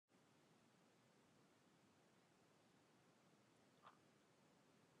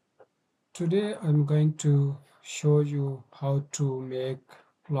Today I'm going to show you how to make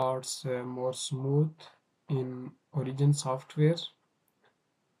plots more smooth in Origin software.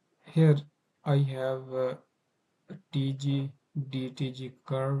 Here I have a TG DTG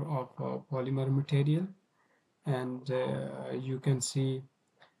curve of polymer material, and you can see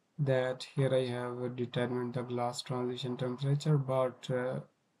that here I have determined the glass transition temperature, but the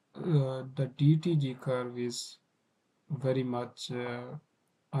DTG curve is very much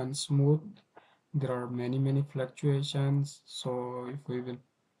unsmooth. There are many fluctuations, so if we will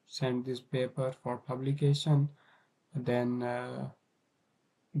send this paper for publication, then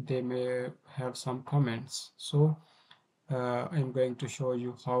they may have some comments. So I'm going to show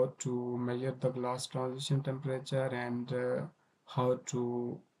you how to measure the glass transition temperature and how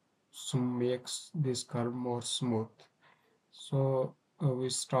to make this curve more smooth. So we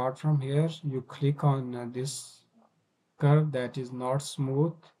start from here. You click on this curve that is not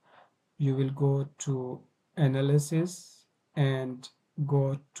smooth. You will go to analysis and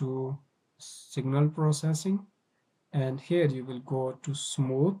go to signal processing, and here you will go to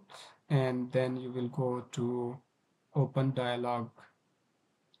smooth, and then you will go to open dialog.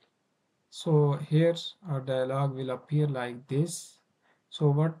 So here our dialog will appear like this.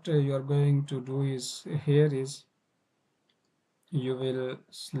 So what you are going to do is, here is, you will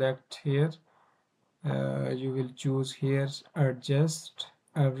select here, you will choose here adjust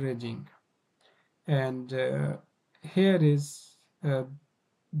averaging, and here is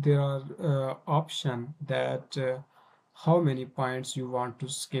there are option that how many points you want to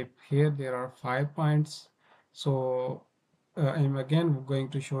skip. Here there are 5 points. So I'm again going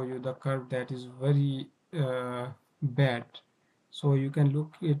to show you the curve that is very bad. So you can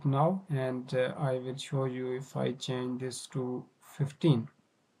look it now, and I will show you if I change this to 15.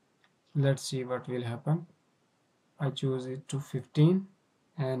 Let's see what will happen. I choose it to 15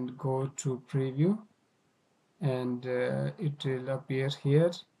 and go to preview, and it will appear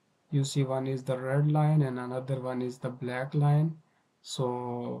here. You see, one is the red line and another one is the black line.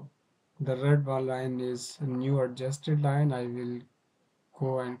 So the red one line is a new adjusted line. I will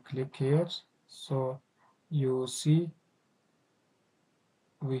go and click here. So you see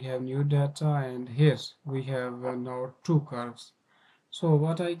we have new data, and here we have now two curves. So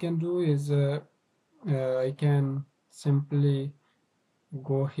what I can do is I can simply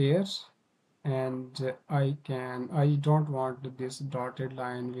go here, and I don't want this dotted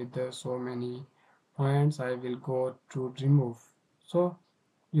line with so many points. I will go to remove. So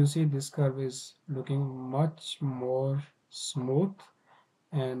you see this curve is looking much more smooth,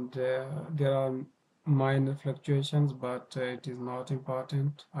 and there are minor fluctuations, but it is not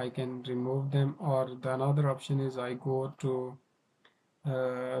important. I can remove them, or the another option is I go to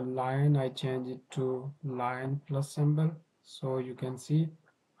line, I change it to line plus symbol, so you can see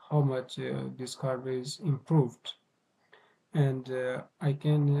how much this curve is improved. And I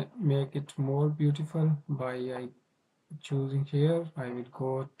can make it more beautiful by choosing here. I will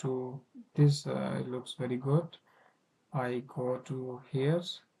go to this, it looks very good. I go to here.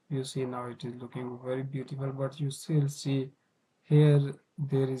 You see now it is looking very beautiful, but you still see here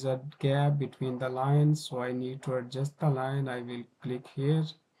there is a gap between the lines, so I need to adjust the line. I will click here.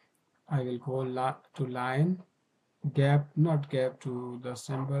 I will go to line, gap, not gap to the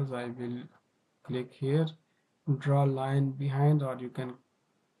symbols. I will click here, draw line behind, or you can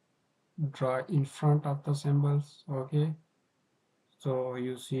draw in front of the symbols. Okay, so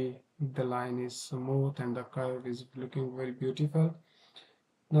you see the line is smooth and the curve is looking very beautiful.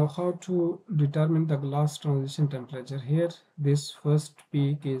 Now how to determine the glass transition temperature? Here this first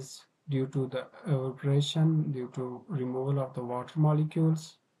peak is due to the evaporation, due to removal of the water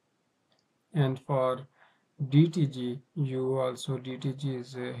molecules. And for DTG, you also, DTG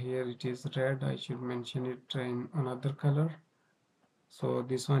is here, it is red. I should mention it in another color. So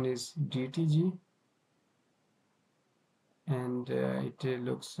this one is DTG, and it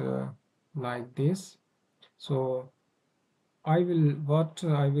looks like this. So what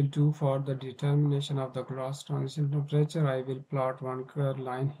I will do for the determination of the glass transition temperature, I will plot one curve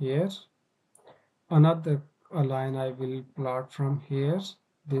line here, another line I will plot from here,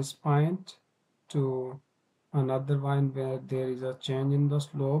 this point, to another one where there is a change in the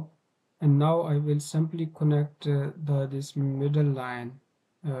slope. And now I will simply connect this middle line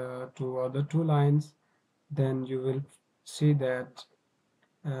to other two lines. Then you will see that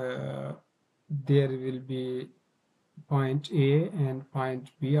uh, there will be point A and point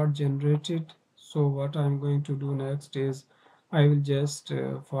B are generated. So what I'm going to do next is I will just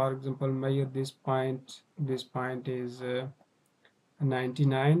for example measure this point. This point is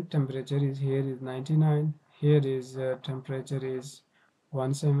 99, temperature is here is 99, here is temperature is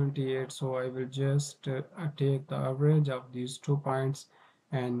 178. So I will just take the average of these 2 points,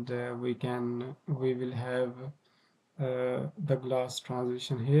 and we will have the glass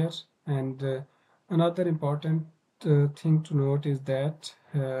transition here. And another important thing to note is that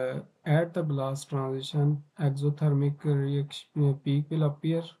at the glass transition, exothermic reaction peak will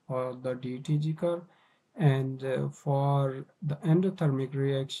appear for the DTG curve, and for the endothermic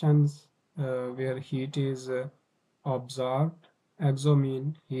reactions where heat is observed,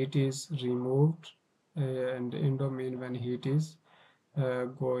 exomean heat is removed, and endomean when heat is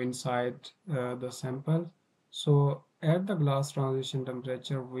go inside the sample. So at the glass transition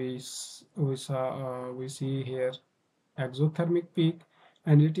temperature, we see here exothermic peak,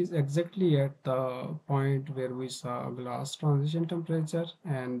 and it is exactly at the point where we saw a glass transition temperature,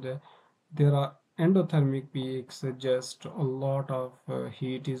 and there are endothermic peaks. Just a lot of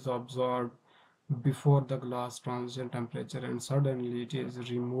heat is absorbed before the glass transition temperature, and suddenly it is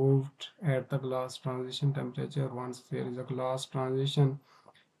removed at the glass transition temperature. Once there is a glass transition,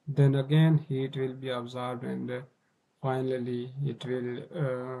 then again heat will be absorbed, and finally it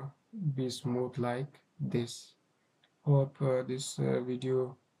will be smooth like this. Hope this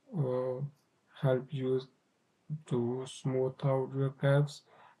video uh, help you to smooth out your curves,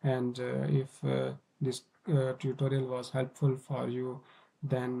 and if this tutorial was helpful for you,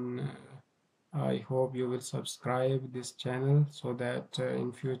 then I hope you will subscribe this channel so that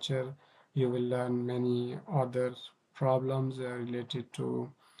in future you will learn many other problems related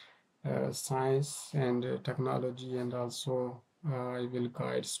to science and technology, and also I will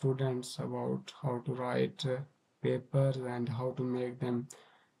guide students about how to write papers and how to make them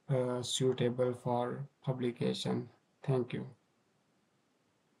suitable for publication. Thank you.